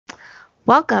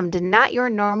Welcome to Not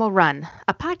Your Normal Run,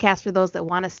 a podcast for those that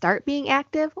want to start being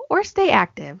active or stay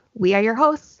active. We are your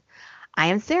hosts. I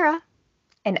am Sarah.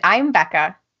 And I'm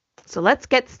Becca. So let's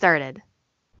get started.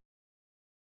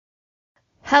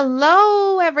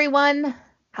 Hello, everyone.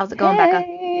 How's it going, Becca?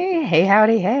 Hey,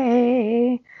 howdy,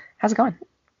 hey. How's it going?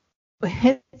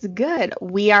 It's good.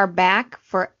 We are back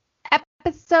for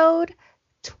episode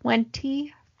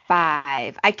 25.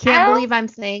 I can't believe I'm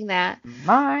saying that.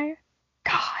 My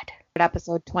God.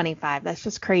 Episode 25. That's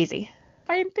just crazy.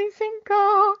 25.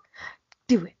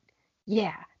 Do it.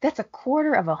 Yeah, that's a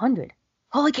quarter of 100.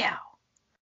 Holy cow.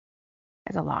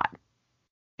 That's a lot.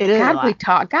 It is a lot. We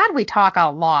talk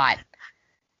a lot.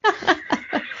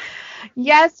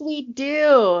 Yes, we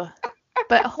do.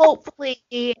 But hopefully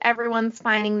everyone's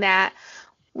finding that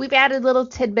we've added little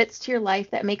tidbits to your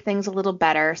life that make things a little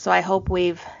better. So I hope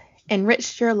we've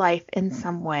enriched your life in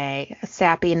some way,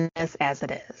 sappiness as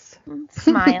it is.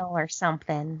 Smile or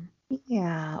something.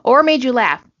 Yeah. Or made you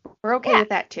laugh. We're okay with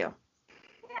that too.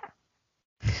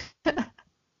 Yeah.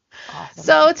 Awesome.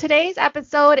 So today's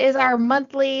episode is our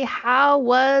monthly How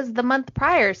Was the Month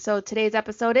Prior? So today's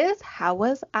episode is How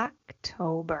Was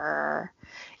October?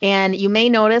 And you may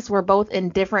notice we're both in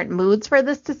different moods for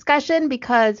this discussion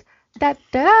because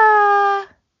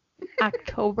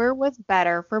October was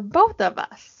better for both of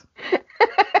us.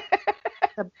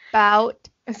 It's about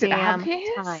damn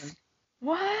time.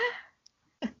 What?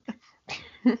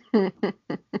 All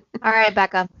right,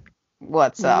 Becca.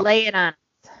 What's up? Lay it on.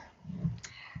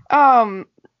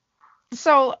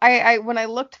 So I when I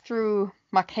looked through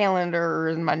my calendar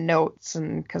and my notes,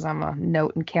 and because I'm a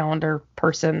note and calendar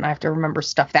person, I have to remember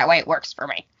stuff. That way it works for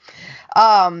me.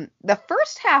 The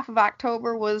first half of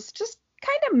October was just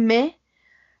kind of meh.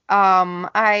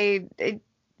 I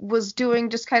was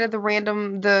doing just kind of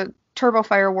the Turbo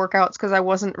Fire workouts because I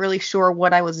wasn't really sure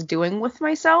what I was doing with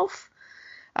myself.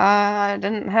 I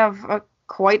didn't have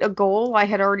quite a goal. I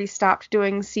had already stopped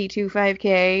doing C2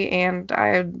 5K, and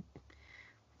I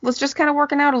was just kind of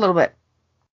working out a little bit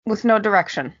with no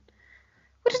direction,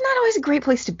 which is not always a great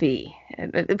place to be.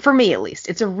 For me, at least.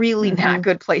 It's a really not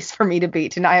good place for me to be,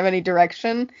 to not have any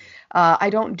direction. I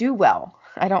don't do well.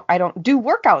 I don't do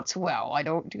workouts well. I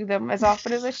don't do them as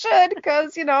often as I should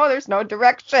because, there's no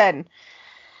direction.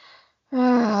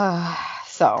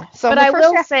 So but the I first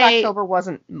will half say, of October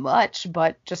wasn't much,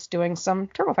 but just doing some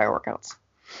Turbo Fire workouts.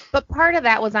 But part of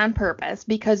that was on purpose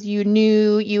because you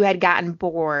knew you had gotten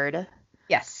bored.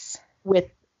 Yes. With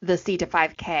the C to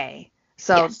 5K.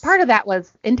 So part of that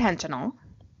was intentional.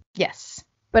 Yes.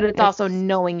 But it's also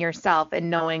knowing yourself and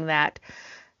knowing that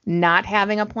not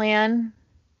having a plan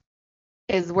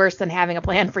is worse than having a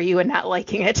plan for you and not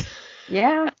liking it.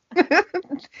 Yeah.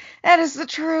 That is the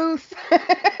truth.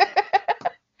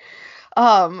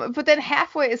 But then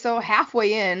halfway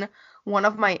in, one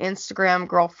of my Instagram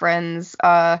girlfriends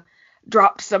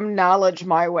dropped some knowledge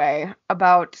my way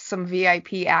about some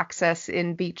VIP access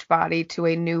in Beachbody to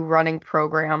a new running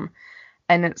program,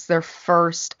 and it's their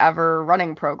first ever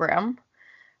running program.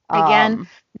 Again,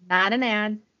 not an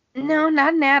ad. No,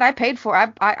 not an ad. I paid for it.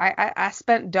 I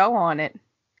spent dough on it.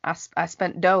 I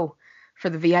spent dough for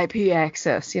the VIP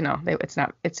access.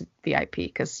 It's VIP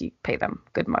because you pay them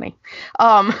good money.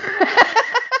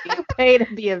 You pay to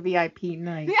be a VIP,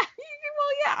 nice. Yeah,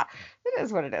 well, yeah, it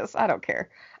is what it is. I don't care.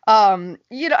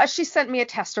 She sent me a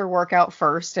tester workout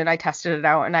first, and I tested it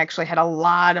out, and I actually had a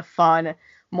lot of fun,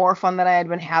 more fun than I had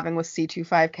been having with C2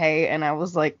 5K, and I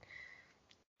was like,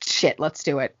 shit, let's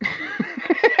do it.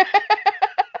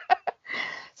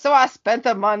 So I spent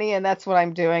the money, and that's what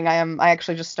I'm doing. I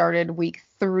actually just started week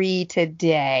 3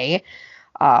 today.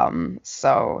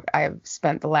 So I've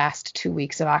spent the last 2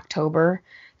 weeks of October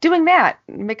doing that,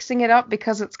 mixing it up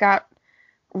because it's got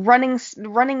running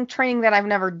training that I've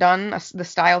never done, the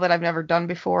style that I've never done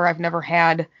before. I've never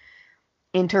had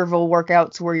interval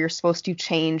workouts where you're supposed to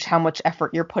change how much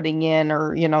effort you're putting in,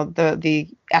 or the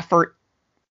effort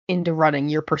into running,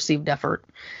 your perceived effort.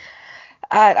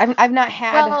 I've not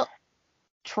had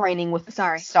training with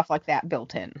stuff like that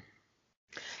built in.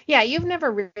 Yeah, you've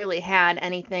never really had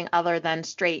anything other than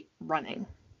straight running.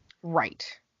 Right.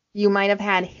 You might have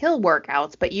had hill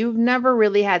workouts, but you've never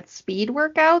really had speed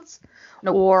workouts.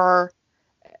 Nope. Or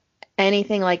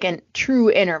anything like a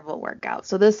true interval workout.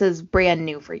 So this is brand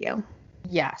new for you.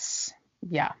 Yes.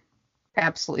 Yeah.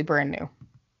 Absolutely brand new.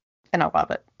 And I love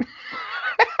it.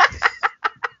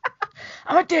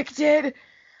 I'm addicted.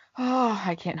 Oh,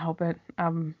 I can't help it.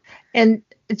 And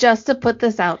just to put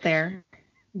this out there,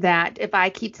 that if I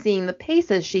keep seeing the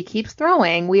paces she keeps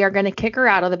throwing, we are going to kick her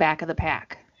out of the back of the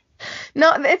pack.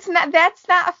 No, it's not. That's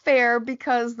not fair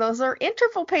because those are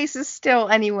interval paces still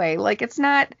anyway. Like, it's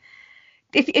not.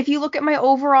 if you look at my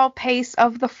overall pace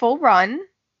of the full run,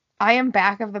 I am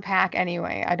back of the pack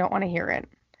anyway. I don't want to hear it.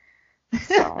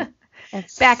 So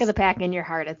it's Back of the pack in your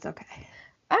heart, it's okay.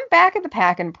 I'm back of the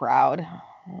pack and proud.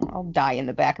 I'll die in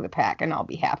the back of the pack and I'll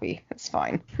be happy. It's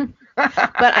fine.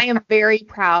 But I am very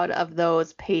proud of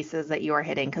those paces that you are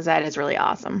hitting because that is really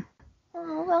awesome.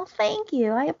 Oh, well, thank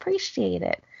you. I appreciate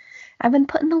it. I've been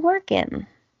putting the work in.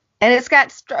 And it's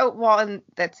got, and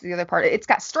that's the other part. It's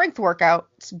got strength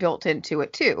workouts built into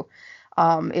it too.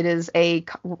 It is a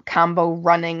combo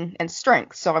running and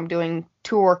strength. So I'm doing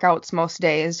 2 workouts most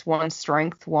days, 1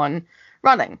 strength, 1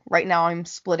 running. Right now I'm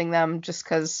splitting them just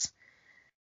because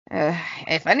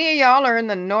if any of y'all are in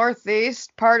the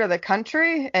northeast part of the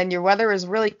country and your weather is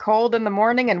really cold in the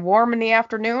morning and warm in the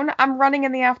afternoon, I'm running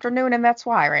in the afternoon, and that's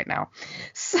why right now.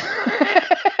 So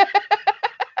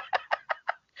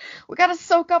we got to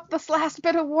soak up this last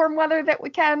bit of warm weather that we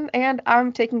can, and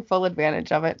I'm taking full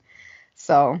advantage of it.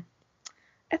 So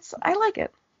I like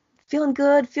it. Feeling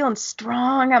good, feeling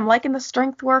strong. I'm liking the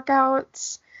strength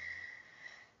workouts.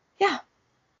 Yeah.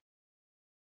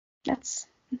 That's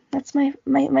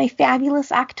my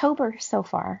fabulous October so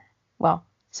far. Well,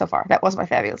 so far. That was my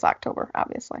fabulous October,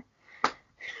 obviously.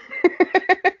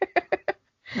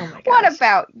 Oh my gosh. What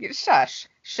about you? Shush.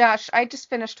 I just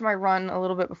finished my run a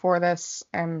little bit before this,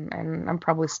 and I'm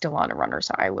probably still on a runner's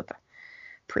high with a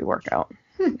pre-workout.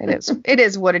 It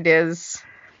is what it is.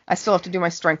 I still have to do my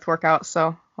strength workout,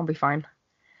 so I'll be fine.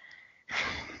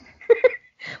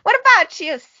 What about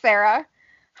you, Sarah?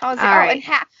 How's it? All right.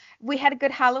 And we had a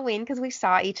good Halloween because we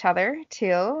saw each other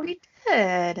too. We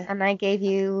did. And I gave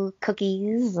you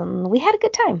cookies, and we had a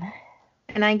good time.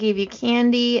 And I gave you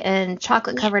candy and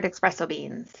chocolate-covered espresso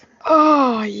beans.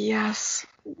 Oh, yes.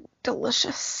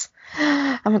 Delicious.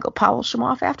 I'm going to go polish them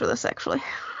off after this, actually.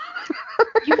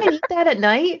 You can eat that at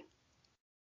night?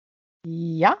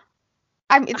 Yeah.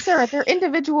 I mean, Sarah, they're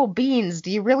individual beans.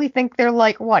 Do you really think they're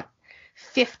like, what,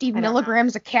 50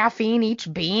 milligrams of caffeine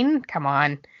each bean? Come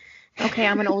on. Okay,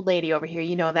 I'm an old lady over here.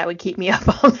 You know that would keep me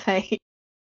up all night.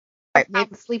 Right,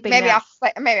 I'm sleeping maybe now.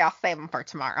 I'll save them for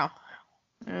tomorrow.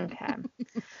 Okay.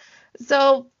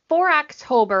 So for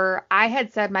October, I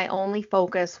had said my only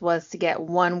focus was to get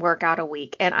 1 workout a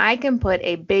week, and I can put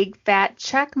a big fat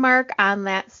check mark on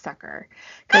that sucker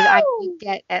because I can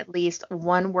get at least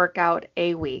 1 workout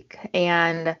a week.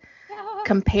 And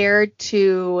compared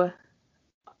to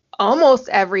almost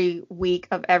every week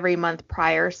of every month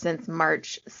prior since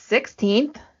March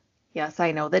 16th, yes,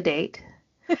 I know the date,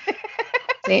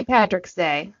 St. Patrick's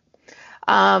Day,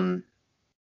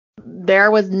 there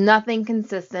was nothing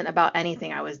consistent about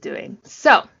anything I was doing.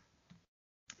 So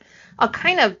I'll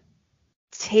kind of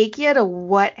take you to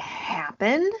what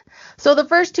happened. So the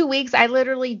first 2 weeks, I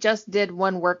literally just did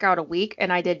 1 workout a week,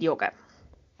 and I did yoga.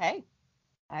 Hey,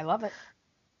 I love it.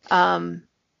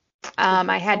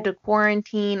 I had to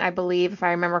quarantine, I believe, if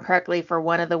I remember correctly, for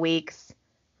 1 of the weeks,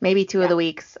 maybe 2 of the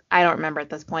weeks. I don't remember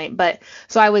at this point. But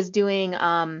so I was doing,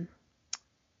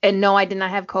 and no, I did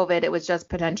not have COVID. It was just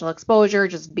potential exposure,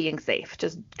 just being safe,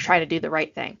 just trying to do the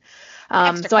right thing.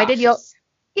 So I did yoga.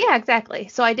 Yeah, exactly.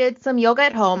 So I did some yoga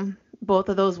at home both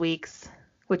of those weeks,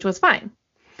 which was fine.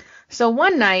 So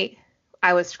one night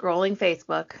I was scrolling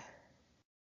Facebook.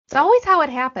 It's always how it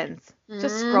happens.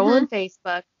 Just scrolling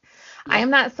Facebook. Yeah. I am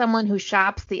not someone who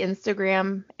shops the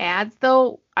Instagram ads,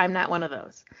 though. I'm not one of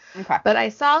those. Okay. But I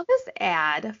saw this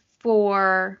ad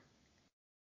for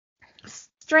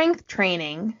strength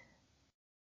training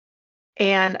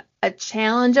and a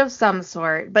challenge of some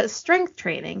sort, but strength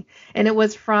training. And it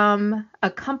was from a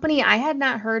company I had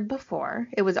not heard before.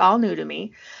 It was all new to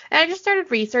me. And I just started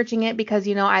researching it because,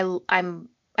 you know,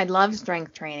 I love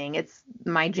strength training. It's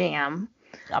my jam.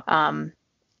 Yep.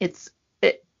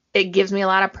 It gives me a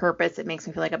lot of purpose. It makes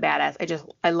me feel like a badass.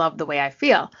 I love the way I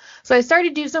feel. So I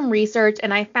started to do some research,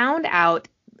 and I found out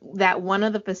that one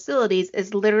of the facilities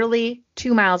is literally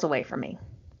 2 miles away from me.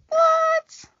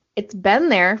 What? It's been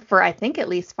there for, I think, at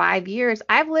least 5 years.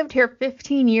 I've lived here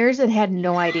 15 years and had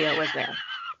no idea it was there.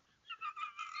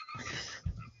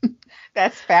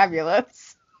 That's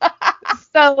fabulous.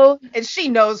 So, and she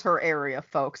knows her area,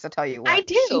 folks. I'll tell you what. I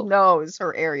do. She knows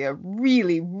her area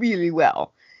really, really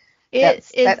well. That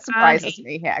surprises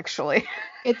me, actually.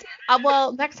 It's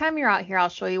well, next time you're out here, I'll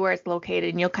show you where it's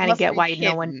located, and you'll kind of get why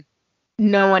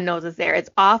no one knows it's there. It's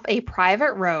off a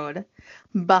private road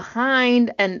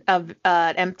behind an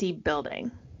empty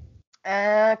building.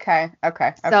 Okay.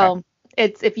 So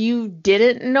it's, if you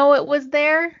didn't know it was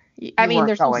there, I mean,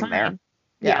 there's no sign. There.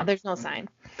 Yeah, there's no sign.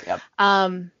 Yep.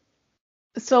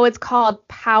 So it's called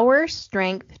Power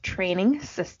Strength Training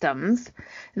Systems.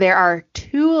 There are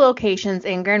 2 locations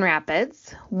in Grand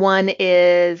Rapids. One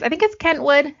is, I think it's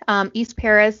Kentwood, East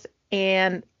Paris,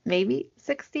 and maybe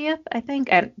 60th, I think.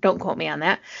 And don't quote me on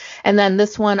that. And then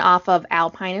this one off of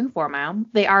Alpine and 4 Mile.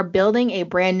 They are building a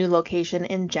brand new location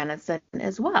in Jenison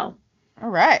as well. All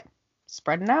right.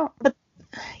 Spreading out. But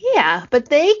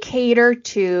they cater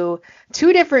to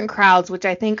 2 different crowds, which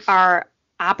I think are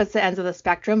opposite ends of the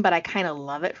spectrum, but I kind of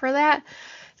love it for that.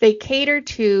 They cater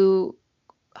to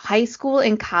high school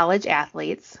and college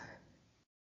athletes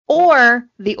or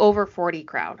the over 40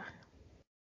 crowd.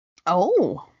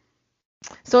 Oh.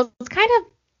 So it's kind of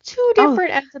 2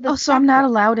 different ends of the spectrum. So I'm not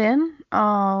allowed in?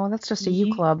 Oh, that's just a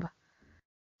U club.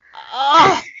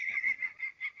 Oh,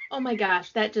 oh my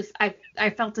gosh, that just, I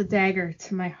felt a dagger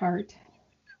to my heart.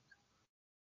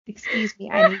 Excuse me,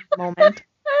 I need a moment.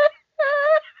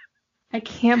 I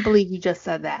can't believe you just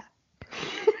said that.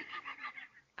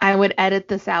 I would edit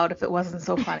this out if it wasn't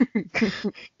so funny.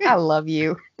 I love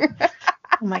you. Oh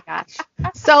my gosh.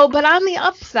 So, but on the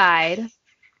upside,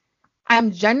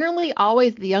 I'm generally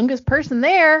always the youngest person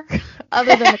there,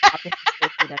 other than the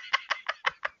captain.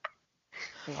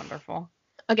 Wonderful.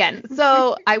 Again,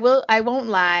 so I won't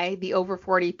lie, the over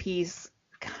 40 piece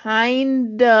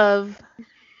kind of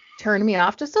turned me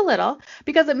off just a little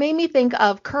because it made me think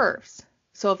of curves.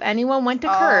 So if anyone went to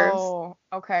curves, oh,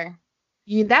 okay.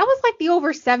 That was like the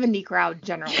over 70 crowd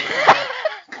generally.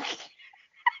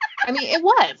 I mean, it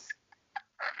was.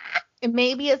 And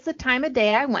maybe it's the time of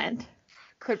day I went.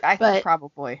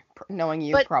 Probably. Knowing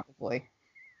you, probably.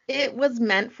 It was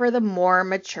meant for the more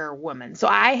mature woman. So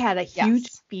I had a huge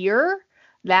fear.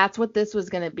 That's what this was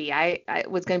going to be. I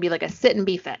was going to be like a sit and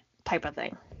be fit type of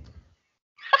thing.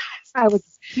 I was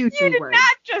hugely worried. You did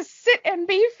not just sit and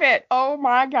be fit. Oh,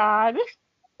 my God.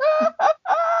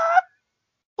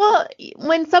 Well,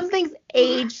 when something's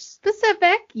age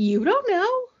specific, you don't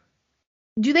know.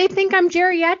 Do they think I'm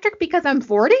geriatric because I'm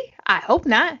 40? I hope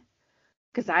not.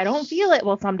 Because I don't feel it.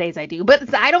 Well, some days I do,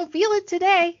 but I don't feel it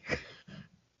today.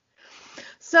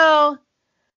 So,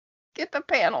 get the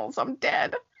panels. I'm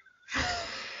dead.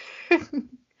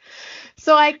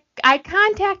 So I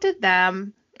contacted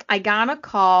them. I got a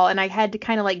call and I had to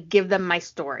kind of like give them my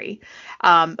story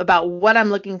about what I'm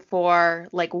looking for,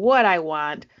 like what I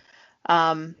want.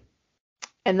 And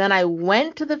then I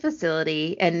went to the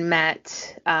facility and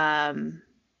met one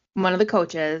of the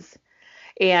coaches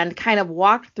and kind of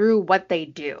walked through what they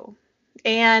do.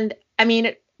 And I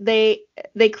mean, they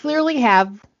clearly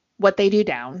have what they do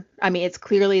down. I mean, it's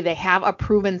clearly they have a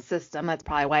proven system. That's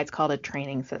probably why it's called a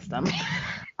training system.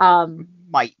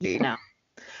 Might be.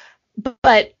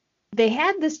 But they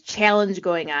had this challenge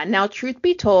going on. Now, truth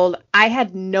be told, I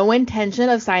had no intention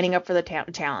of signing up for the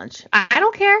challenge. I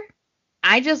don't care.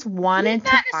 I just wanted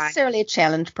to You're not necessarily a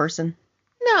challenge person.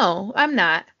 No, I'm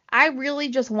not. I really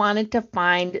just wanted to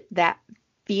find that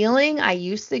feeling I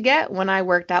used to get when I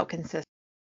worked out consistently.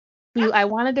 I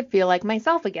wanted to feel like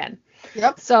myself again.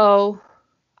 Yep. So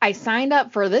I signed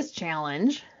up for this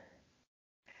challenge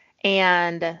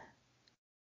and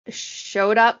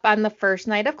showed up on the first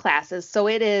night of classes. So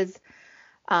it is,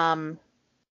 I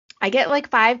get like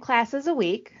 5 classes a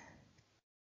week.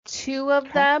 2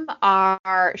 of them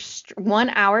are 1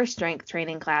 hour strength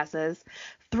training classes.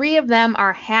 3 of them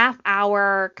are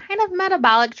half-hour kind of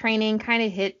metabolic training, kind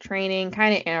of HIIT training,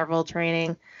 kind of interval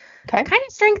training, kind of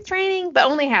strength training, but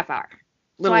only half-hour.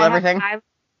 Little everything. I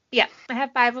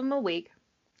have 5 of them a week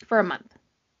for a month.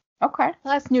 Okay.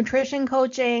 Plus nutrition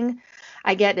coaching.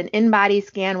 I get an in-body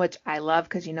scan, which I love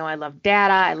because, I love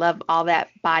data. I love all that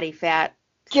body fat.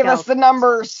 Give us the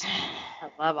numbers. I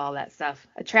love all that stuff.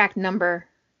 A track number.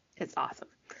 It's awesome.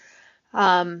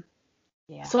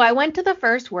 So I went to the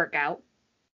first workout,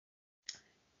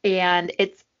 and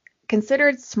it's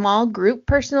considered small group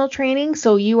personal training.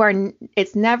 So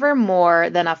it's never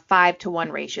more than a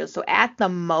 5-to-1 ratio. So at the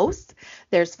most,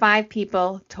 there's 5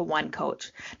 people to 1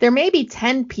 coach. There may be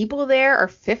 10 people there or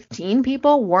 15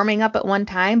 people warming up at one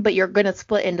time, but you're going to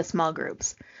split into small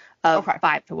groups of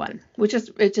 5-to-1, which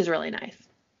is really nice.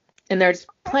 And there's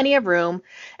plenty of room.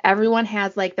 Everyone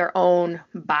has like their own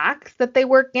box that they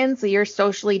work in. So you're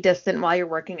socially distant while you're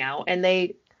working out. And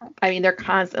they're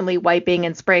constantly wiping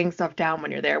and spraying stuff down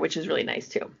when you're there, which is really nice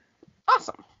too.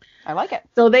 Awesome. I like it.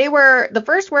 So the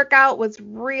first workout was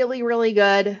really, really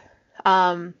good.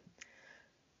 And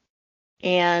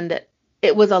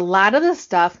it was a lot of the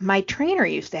stuff my trainer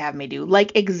used to have me do,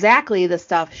 like exactly the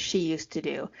stuff she used to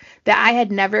do that I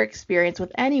had never experienced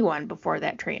with anyone before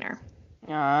that trainer.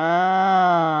 Oh.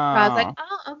 I was like,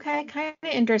 oh, okay, kind of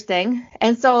of interesting.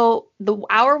 And so the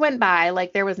hour went by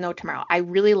like there was no tomorrow. I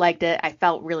really liked it. I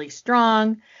felt really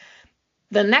strong.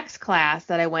 The next class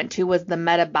that I went to was the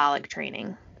metabolic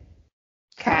training.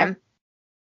 Okay. I'm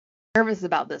nervous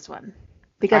about this one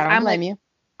because I'm like,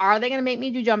 are they going to make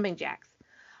me do jumping jacks?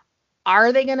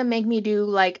 Are they going to make me do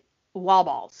like wall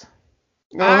balls?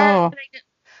 Oh.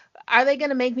 Are they going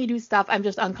to make me do stuff I'm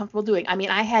just uncomfortable doing? I mean,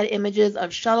 I had images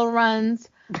of shuttle runs,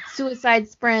 suicide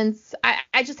sprints.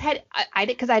 I just had, I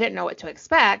did, because I didn't know what to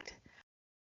expect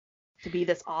to be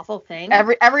this awful thing.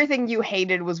 Everything you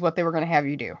hated was what they were going to have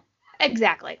you do.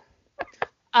 Exactly.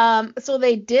 So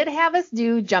they did have us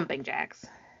do jumping jacks.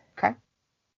 Okay.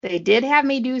 They did have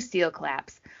me do steel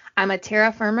claps. I'm a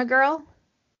terra firma girl.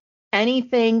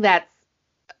 Anything that's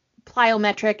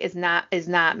plyometric is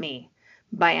not me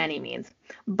by any means.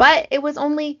 But it was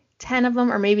only 10 of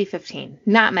them or maybe 15.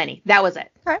 Not many. That was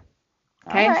it. Okay.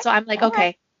 Okay. So I'm like,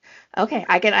 okay,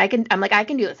 I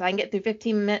can do this. I can get through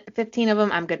 15 of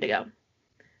them. I'm good to go.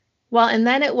 Well, and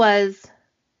then it was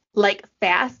like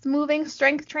fast moving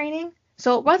strength training.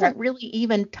 So it wasn't really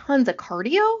even tons of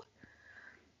cardio,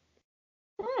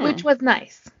 which was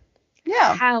nice.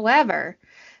 Yeah. However,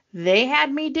 they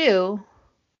had me do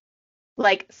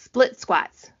like split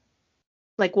squats,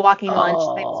 like walking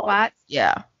lunge type squats.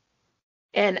 Yeah.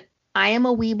 And I am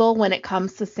a weeble when it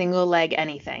comes to single leg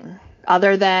anything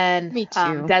other than me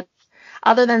too.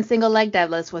 Other than single leg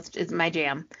deadlifts, which is my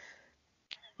jam.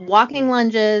 Walking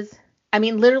lunges, I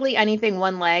mean, literally anything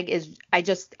one leg is, I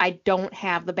don't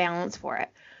have the balance for it.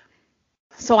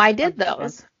 So I did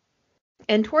those.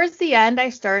 And towards the end, I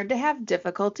started to have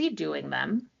difficulty doing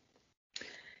them.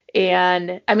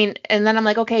 And I mean, and then I'm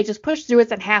like, okay, just push through.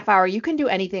 It's a half hour. You can do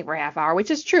anything for a half hour, which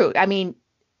is true. I mean,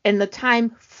 and the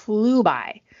time flew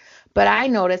by. But I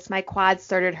noticed my quads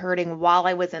started hurting while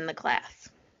I was in the class.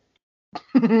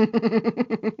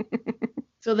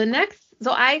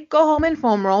 So I go home and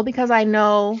foam roll because I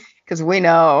know. Because we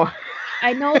know.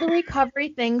 I know the recovery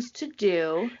things to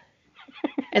do.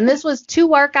 And this was 2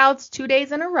 workouts, 2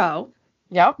 days in a row.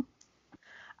 Yep.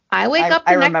 I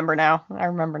remember now.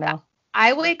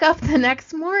 I wake up the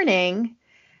next morning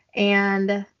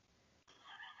and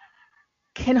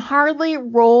can hardly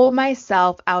roll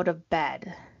myself out of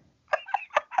bed.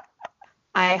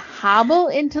 I hobble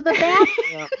into the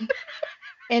bathroom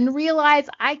and realize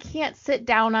I can't sit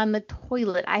down on the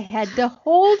toilet. I had to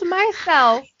hold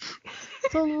myself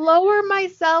to lower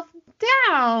myself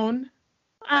down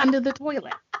onto the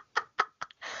toilet.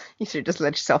 You should just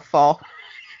let yourself fall.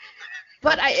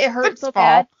 But it hurt so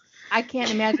bad. I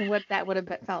can't imagine what that would have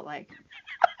felt like.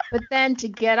 But then to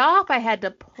get off, I had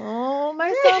to pull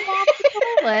myself off the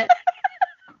toilet.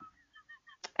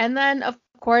 And then, of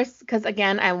course, because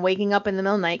again, I'm waking up in the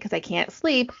middle of the night because I can't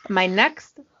sleep. My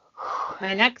next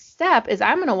step is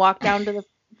I'm going to walk down to the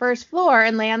first floor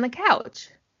and lay on the couch.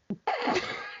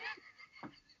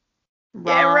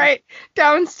 Yeah, right.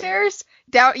 Downstairs?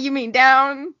 You mean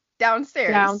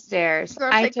downstairs? Downstairs.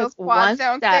 I took one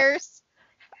downstairs. Step.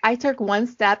 I took one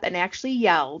step and actually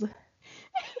yelled.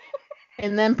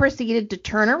 And then proceeded to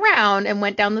turn around and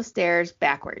went down the stairs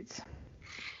backwards.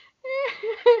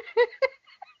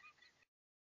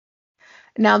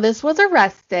 Now, this was a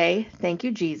rest day. Thank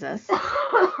you, Jesus.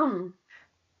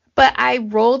 But I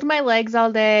rolled my legs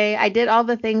all day. I did all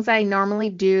the things I normally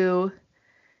do.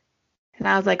 And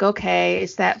I was like, okay,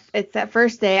 it's that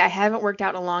first day. I haven't worked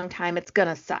out in a long time. It's going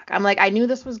to suck. I'm like, I knew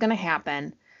this was going to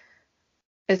happen.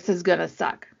 This is going to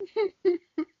suck.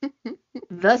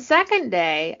 The second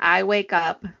day, I wake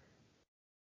up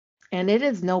and it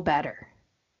is no better.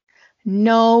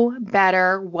 No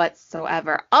better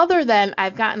whatsoever. Other than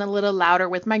I've gotten a little louder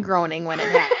with my groaning when it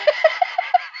happens.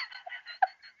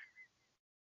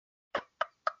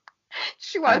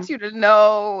 She wants you to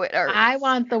know it hurts. I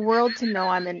want the world to know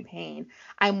I'm in pain.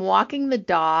 I'm walking the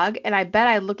dog, and I bet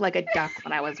I looked like a duck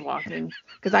when I was walking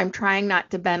because I'm trying not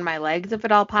to bend my legs if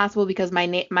at all possible because my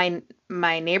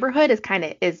neighborhood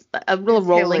is a little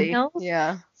rolling hill.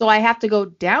 Yeah. So I have to go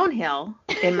downhill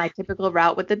in my typical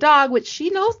route with the dog, which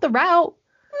she knows the route,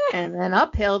 and then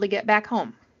uphill to get back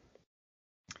home.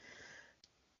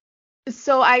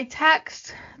 So I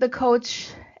text the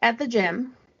coach at the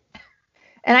gym.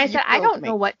 And I said, I don't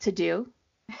know what to do.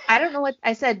 I don't know what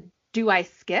I said. Do I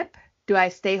skip? Do I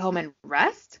stay home and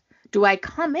rest? Do I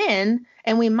come in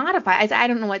and we modify? I said, I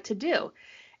don't know what to do.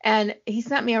 And he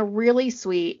sent me a really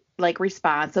sweet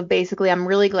response of basically, I'm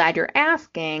really glad you're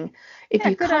asking. If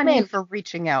you come in for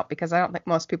reaching out because I don't think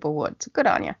most people would. So good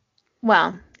on you.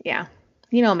 Well, yeah.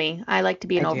 You know me. I like to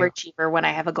be an overachiever when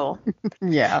I have a goal.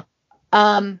 Yeah.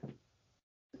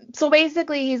 So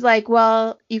basically he's like,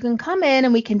 well, you can come in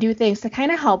and we can do things to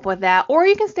kind of help with that, or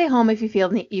you can stay home if you feel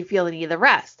the need of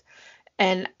rest.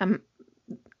 And I'm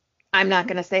not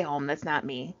going to stay home. That's not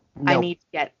me. Nope.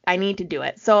 I need to do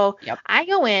it. So Yep. I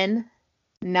go in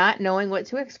not knowing what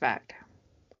to expect.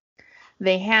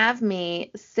 They have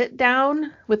me sit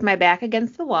down with my back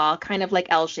against the wall, kind of like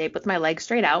L shape with my legs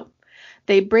straight out.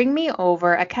 They bring me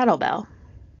over a kettlebell.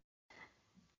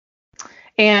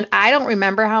 And I don't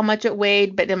remember how much it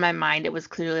weighed, but in my mind, it was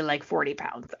clearly like 40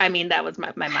 pounds. I mean, that was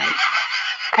my mind.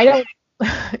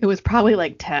 It was probably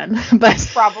like 10, but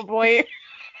Probably.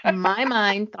 my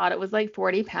mind thought it was like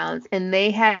 40 pounds. And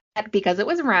because it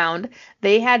was round,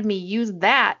 they had me use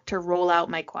that to roll out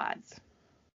my quads.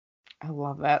 I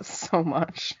love that so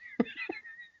much.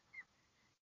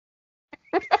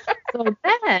 So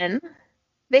then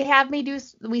they have me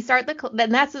this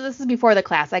is before the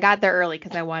class. I got there early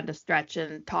because I wanted to stretch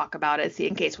and talk about it, see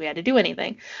in case we had to do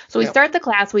anything. So we start the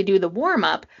class, we do the warm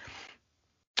up,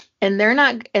 and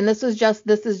this is just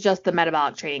the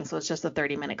metabolic training. So it's just a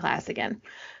 30-minute class again.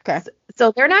 Okay.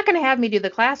 So they're not going to have me do the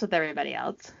class with everybody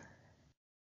else.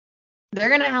 They're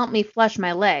going to help me flush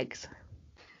my legs.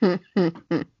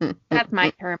 That's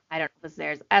my term. I don't know if it's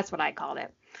theirs. That's what I called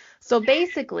it. So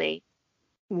basically,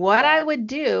 what I would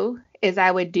do is I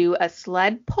would do a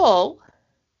sled pull,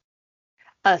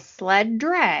 a sled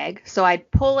drag. So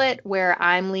I'd pull it where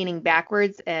I'm leaning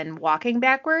backwards and walking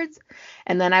backwards.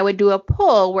 And then I would do a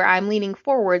pull where I'm leaning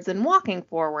forwards and walking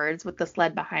forwards with the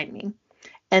sled behind me.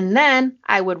 And then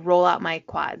I would roll out my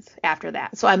quads after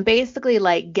that. So I'm basically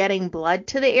like getting blood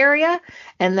to the area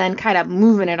and then kind of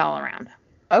moving it all around.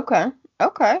 Okay.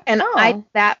 And I did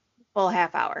that full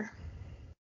half hour.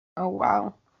 Oh,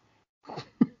 wow.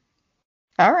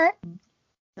 All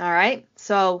right.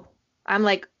 So I'm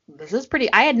like, this is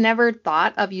pretty. I had never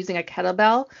thought of using a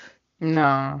kettlebell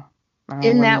No.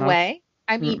 in that way.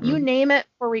 I mean, you name it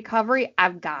for recovery,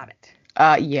 I've got it.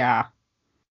 Yeah.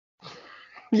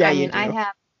 Yeah, I you mean, do. I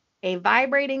have a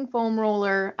vibrating foam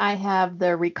roller. I have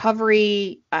the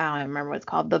recovery. I don't remember what it's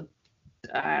called.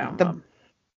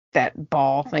 That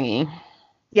ball thingy.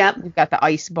 Yep. You've got the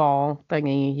ice ball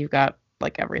thingy. You've got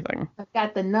like everything. I've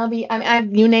got the nubby. I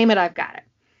mean, you name it, I've got it.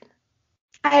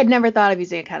 I had never thought of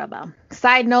using a kettlebell.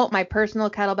 Side note, my personal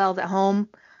kettlebells at home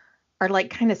are like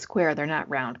kind of square. They're not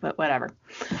round, but whatever.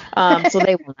 So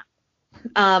they will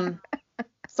not.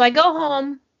 So I go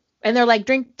home and they're like,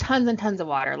 drink tons and tons of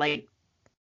water. Like,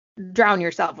 drown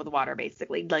yourself with water,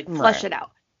 basically. Like, flush it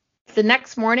out. The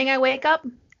next morning I wake up,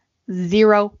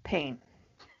 zero pain.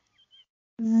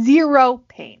 Zero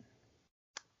pain.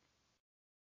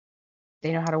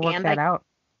 They know how to work that out.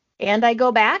 And I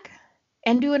go back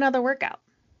and do another workout.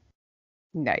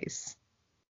 Nice.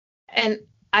 And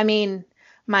I mean,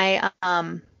 my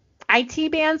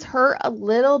IT bands hurt a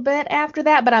little bit after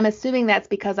that, but I'm assuming that's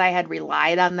because I had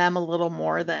relied on them a little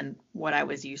more than what I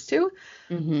was used to.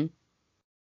 Mm-hmm.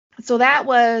 So that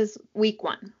was week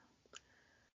 1.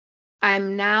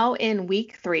 I'm now in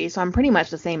week 3, so I'm pretty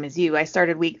much the same as you. I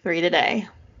started week 3 today.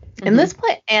 Mm-hmm.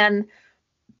 And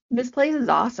this place is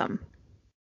awesome.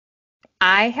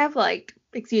 I have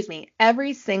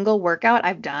every single workout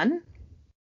I've done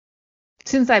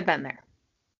since I've been there.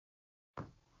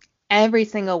 Every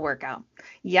single workout.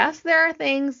 Yes, there are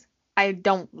things I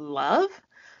don't love,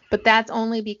 but that's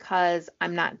only because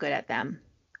I'm not good at them.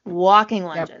 Walking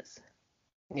lunges.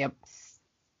 Yep.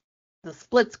 The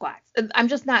split squats. I'm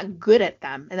just not good at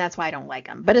them, and that's why I don't like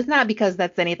them. But it's not because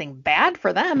that's anything bad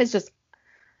for them. It's just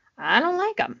I don't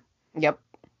like them. Yep.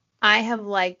 I have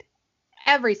liked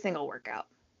every single workout.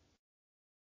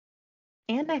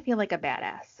 And I feel like a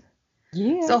badass.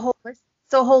 Yeah. So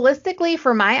holistically,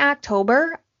 for my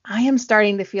October, I am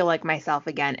starting to feel like myself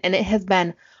again. And it has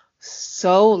been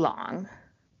so long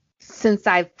since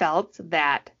I've felt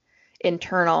that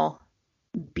internal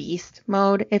beast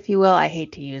mode, if you will. I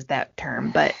hate to use that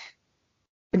term, but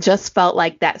it just felt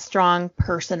like that strong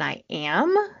person I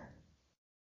am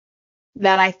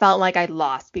that I felt like I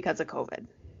lost because of COVID.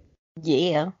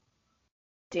 Yeah.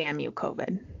 Damn you,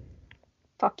 COVID.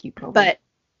 Fuck you, COVID. But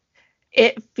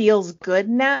it feels good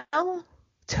now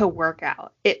to work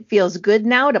out. It feels good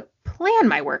now to plan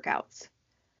my workouts.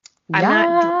 I'm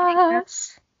not dreading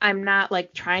this. I'm not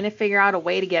like trying to figure out a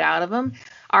way to get out of them.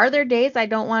 Are there days I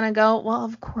don't want to go? Well,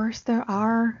 of course there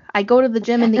are. I go to the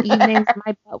gym in the evenings.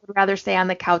 My butt would rather stay on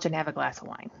the couch and have a glass of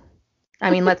wine.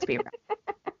 I mean, let's be real.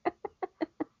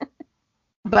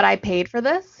 But I paid for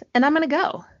this, and I'm going to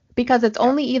go because it's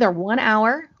only either 1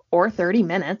 hour or 30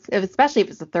 minutes, especially if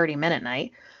it's a 30-minute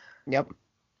night. Yep.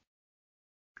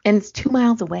 And it's 2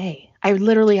 miles away. I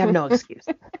literally have no excuse.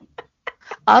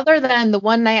 Other than the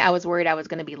one night I was worried I was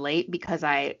going to be late because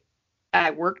I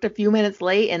worked a few minutes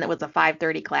late and it was a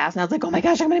 5:30 class and I was like, oh my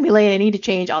gosh, I'm going to be late. I need to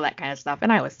change all that kind of stuff.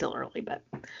 And I was still early, but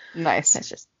Nice. that's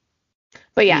just.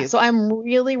 But yeah, You. so I'm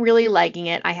really, really liking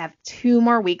it. I have 2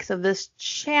 more weeks of this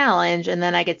challenge and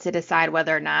then I get to decide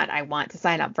whether or not I want to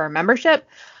sign up for a membership.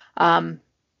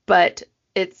 But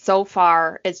it's so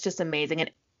far, it's just amazing.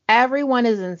 And everyone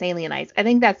is insanely nice. I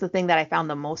think that's the thing that I found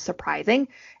the most surprising.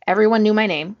 Everyone knew my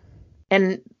name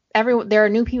and there are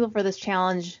new people for this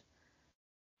challenge.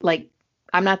 Like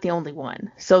I'm not the only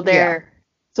one. So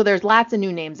there's lots of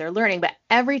new names they're learning, but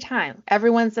every time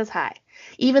everyone says hi.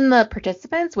 Even the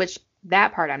participants, which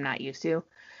that part I'm not used to.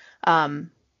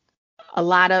 A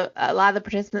lot of the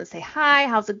participants say hi,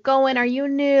 how's it going? Are you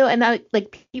new? And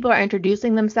like people are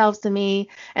introducing themselves to me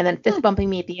and then fist bumping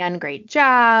me at the end. Great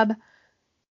job.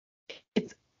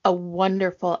 It's a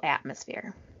wonderful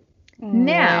atmosphere.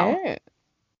 Now,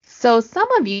 so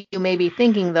some of you may be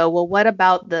thinking though, well, what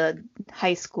about the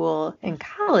high school and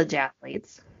college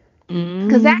athletes?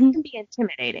 Because that can be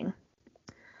intimidating.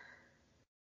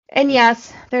 And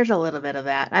yes, there's a little bit of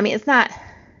that. I mean, it's not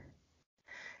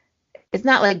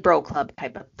like bro club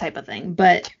type of thing,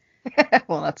 but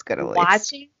well, that's good at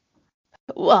least.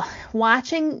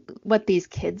 Watching what these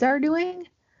kids are doing,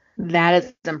 that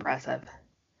is impressive.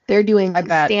 They're doing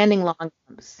standing long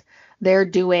jumps. They're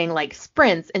doing like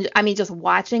sprints. And I mean, just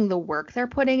watching the work they're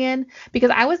putting in,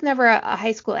 because I was never a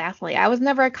high school athlete. I was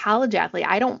never a college athlete.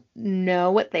 I don't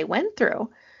know what they went through.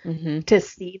 To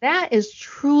see that is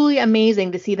truly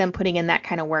amazing, to see them putting in that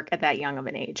kind of work at that young of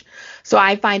an age. So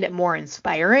I find it more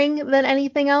inspiring than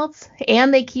anything else.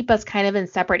 And they keep us kind of in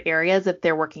separate areas if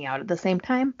they're working out at the same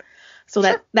time. So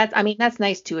that's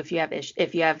nice too if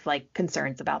you have like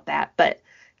concerns about that. But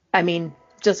I mean,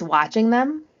 just watching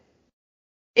them,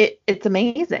 it's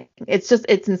amazing. It's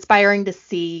inspiring to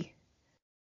see,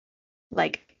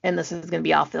 like, and this is going to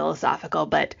be all philosophical,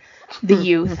 but the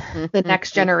youth, the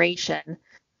next generation,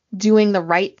 doing the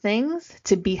right things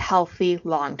to be healthy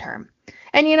long term.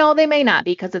 And they may not,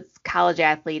 because it's college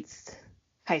athletes,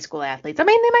 high school athletes. I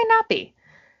mean, they might not be.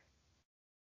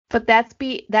 But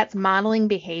that's modeling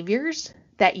behaviors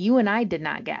that you and I did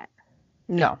not get.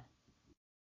 No.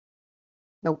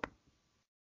 Nope.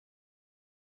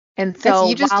 And so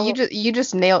you just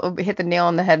hit the nail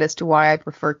on the head as to why I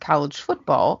prefer college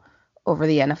football over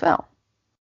the NFL.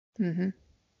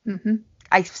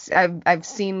 I've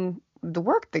seen the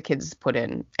work the kids put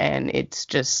in, and it's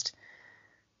just,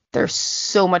 there's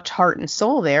so much heart and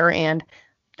soul there, and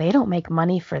they don't make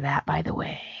money for that, by the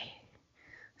way.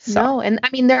 So. No, and I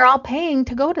mean, they're all paying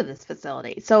to go to this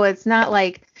facility. So it's not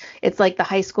like it's like the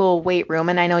high school weight room,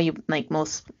 and I know you, like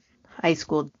most high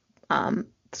school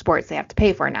sports, they have to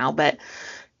pay for now, but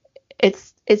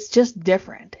it's just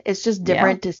different. It's just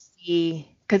different to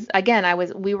see, because again,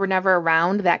 we were never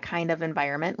around that kind of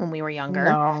environment when we were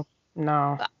younger.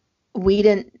 No.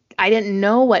 I didn't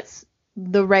know what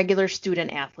the regular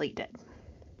student athlete did.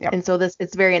 Yep. And so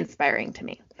it's very inspiring to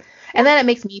me. And then it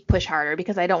makes me push harder,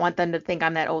 because I don't want them to think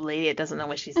I'm that old lady that doesn't know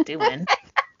what she's doing.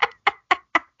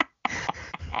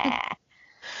 Nice.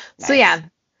 So yeah.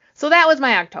 So that was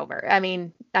my October. I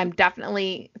mean, I'm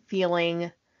definitely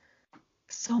feeling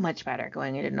so much better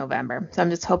going into November. So I'm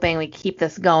just hoping we keep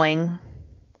this going.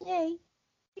 Yay.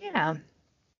 Yeah. Yay.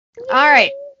 All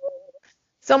right.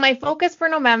 So my focus for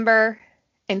November,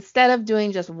 instead of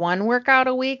doing just one workout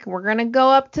a week, we're going to go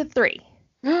up to 3.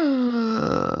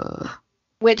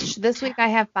 Which this week I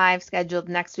have 5 scheduled.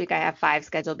 Next week I have 5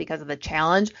 scheduled because of the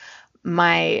challenge.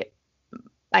 I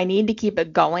need to keep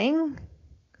it going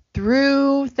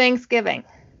through Thanksgiving.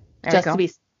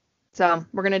 So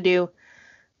we're going to do,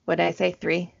 what did I say,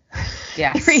 3?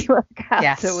 Yes. 3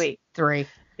 workouts a week. 3.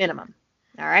 Minimum.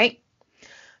 All right.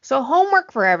 So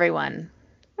homework for everyone.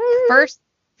 First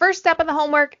step of the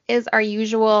homework is our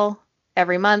usual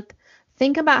every month.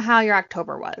 Think about how your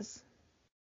October was.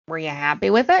 Were you happy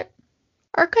with it?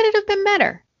 Or could it have been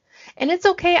better? And it's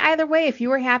okay either way. If you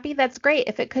were happy, that's great.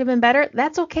 If it could have been better,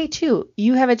 that's okay too.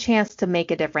 You have a chance to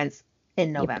make a difference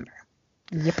in November.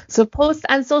 Yep. So post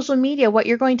on social media what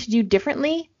you're going to do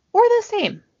differently or the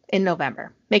same in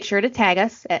November. Make sure to tag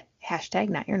us at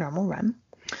 #NotYourNormalRun.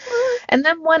 And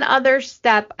then one other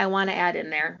step I want to add in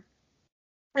there.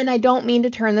 And I don't mean to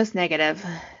turn this negative,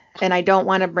 and I don't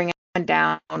want to bring anyone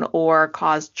down or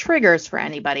cause triggers for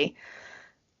anybody.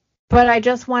 But I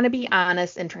just want to be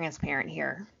honest and transparent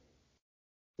here.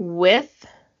 With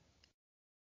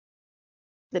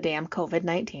the damn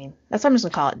COVID-19. That's what I'm just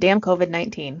going to call it. Damn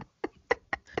COVID-19.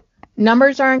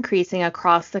 Numbers are increasing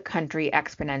across the country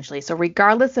exponentially. So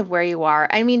regardless of where you are,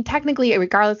 I mean, technically,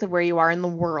 regardless of where you are in the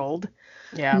world,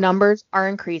 Yeah. Numbers are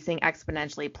increasing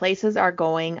exponentially. Places are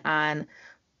going on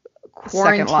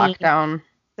Second quarantine, lockdown.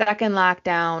 second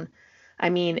lockdown. I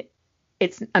mean,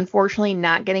 it's unfortunately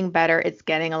not getting better. It's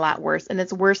getting a lot worse, and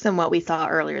it's worse than what we saw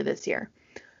earlier this year.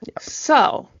 Yep.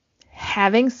 So,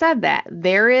 having said that,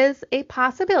 there is a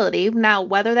possibility. Now,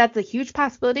 whether that's a huge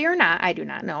possibility or not, I do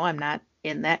not know. I'm not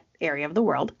in that area of the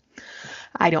world.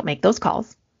 I don't make those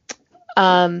calls.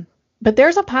 But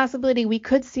there's a possibility we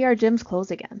could see our gyms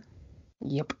close again.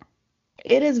 Yep.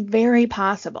 It is very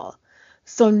possible.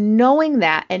 So knowing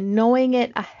that and knowing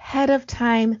it ahead of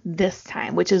time this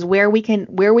time, which is where we can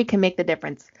make the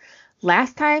difference.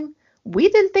 Last time, we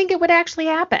didn't think it would actually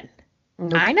happen.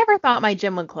 Nope. I never thought my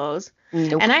gym would close.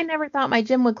 Nope. And I never thought my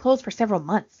gym would close for several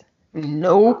months.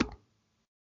 Nope.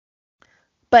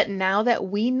 But now that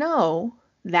we know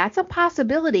that's a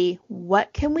possibility,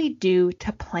 what can we do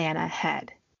to plan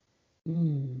ahead?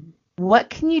 What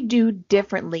can you do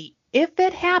differently if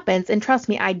it happens? And trust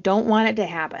me, I don't want it to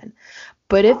happen.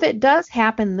 But if it does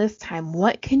happen this time,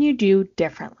 what can you do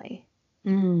differently?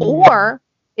 Or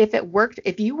if it worked,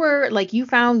 if you were like you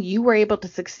found you were able to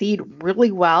succeed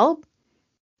really well,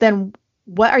 then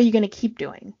what are you going to keep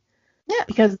doing? Yeah.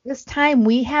 Because this time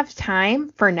we have time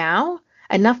for now,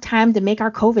 enough time to make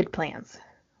our COVID plans.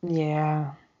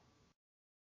 Yeah.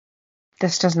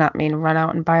 This does not mean run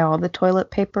out and buy all the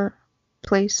toilet paper,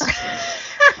 please.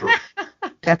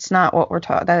 That's not what we're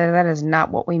talking. That is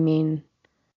not what we mean.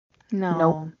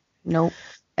 No. Nope.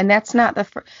 And that's not the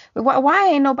first. Why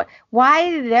ain't nobody? Why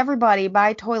did everybody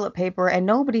buy toilet paper and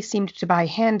nobody seemed to buy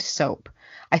hand soap?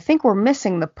 I think we're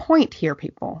missing the point here,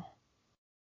 people.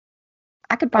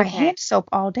 I could buy hand soap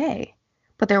all day,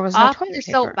 but there was no toilet paper.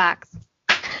 Soapbox.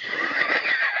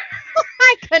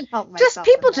 I couldn't help myself.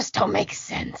 People just don't make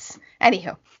sense.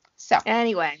 Anywho, so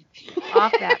anyway,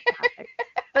 off that topic.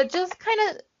 But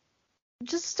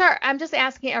I'm just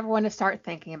asking everyone to start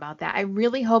thinking about that. I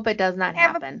really hope it does not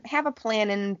happen. Have a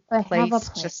plan in place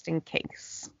just in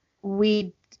case.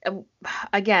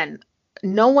 Again,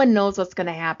 no one knows what's going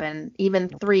to happen even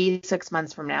 3-6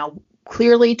 months from now.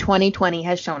 Clearly 2020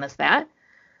 has shown us that.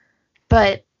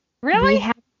 But really?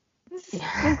 Some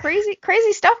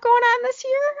crazy stuff going on this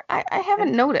year? I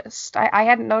haven't noticed. I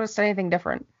hadn't noticed anything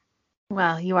different.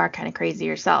 Well, you are kind of crazy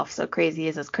yourself, so crazy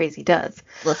is as crazy does.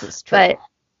 This is true. But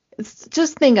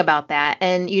just think about that.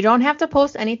 And you don't have to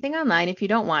post anything online if you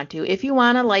don't want to. If you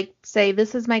want to, say,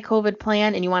 this is my COVID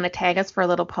plan, and you want to tag us for a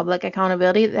little public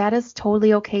accountability, that is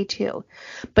totally okay too.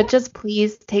 But just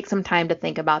please take some time to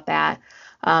think about that.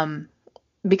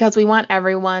 Because we want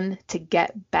everyone to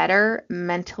get better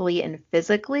mentally and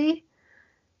physically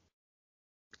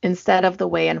instead of the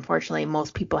way, unfortunately,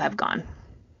 most people have gone.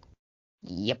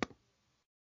 Yep.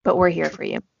 But we're here for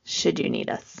you, should you need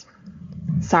us.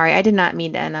 Sorry, I did not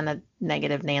mean to end on a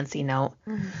negative Nancy note.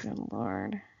 Oh, good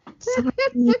Lord.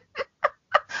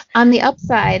 On the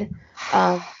upside,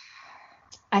 I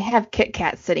have Kit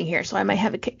Kat sitting here, so I might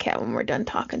have a Kit Kat when we're done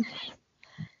talking.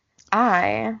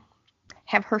 I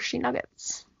have Hershey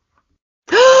Nuggets.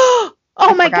 Oh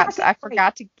my gosh! I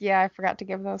forgot to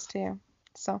give those to you.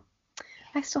 So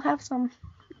I still have some.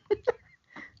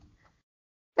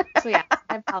 So yeah,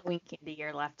 I have Halloween candy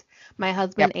here left. My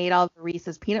husband ate all the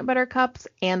Reese's peanut butter cups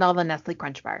and all the Nestle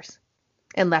Crunch bars,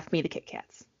 and left me the Kit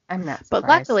Kats. I'm not surprised. But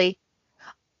luckily,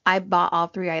 I bought all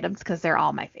 3 items because they're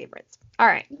all my favorites. All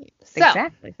right. So,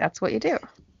 exactly. That's what you do.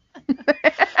 All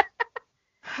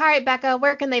right, Becca,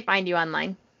 where can they find you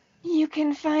online? You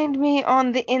can find me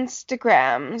on the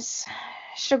Instagrams.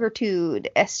 Sugartude,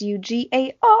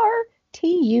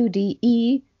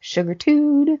 SUGARTUDE,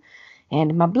 Sugartude.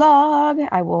 And my blog,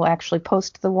 I will actually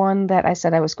post the one that I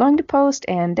said I was going to post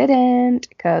and didn't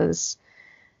because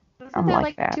I'm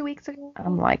like that. 2 weeks ago?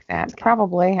 I'm like that. Okay.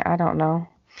 Probably. I don't know.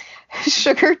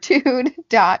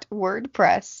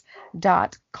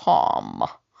 Sugartude.wordpress.com.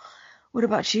 What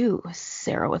about you,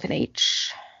 Sarah with an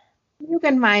H? You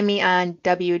can find me on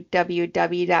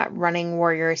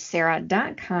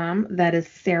www.runningwarriorsarah.com. That is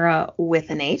Sarah with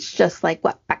an H, just like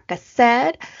what Becca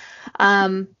said.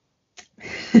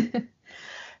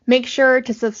 Make sure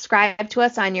to subscribe to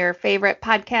us on your favorite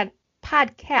podcast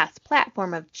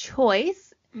platform of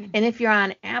choice. Mm-hmm. And if you're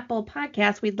on Apple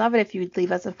Podcasts, we'd love it if you'd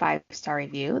leave us a 5-star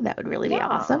review. That would really be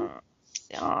awesome.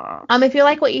 Yeah. If you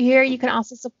like what you hear, you can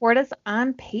also support us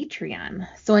on Patreon.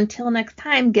 So until next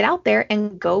time, get out there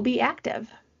and go be active.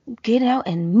 Get out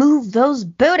and move those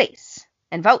booties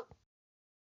and vote.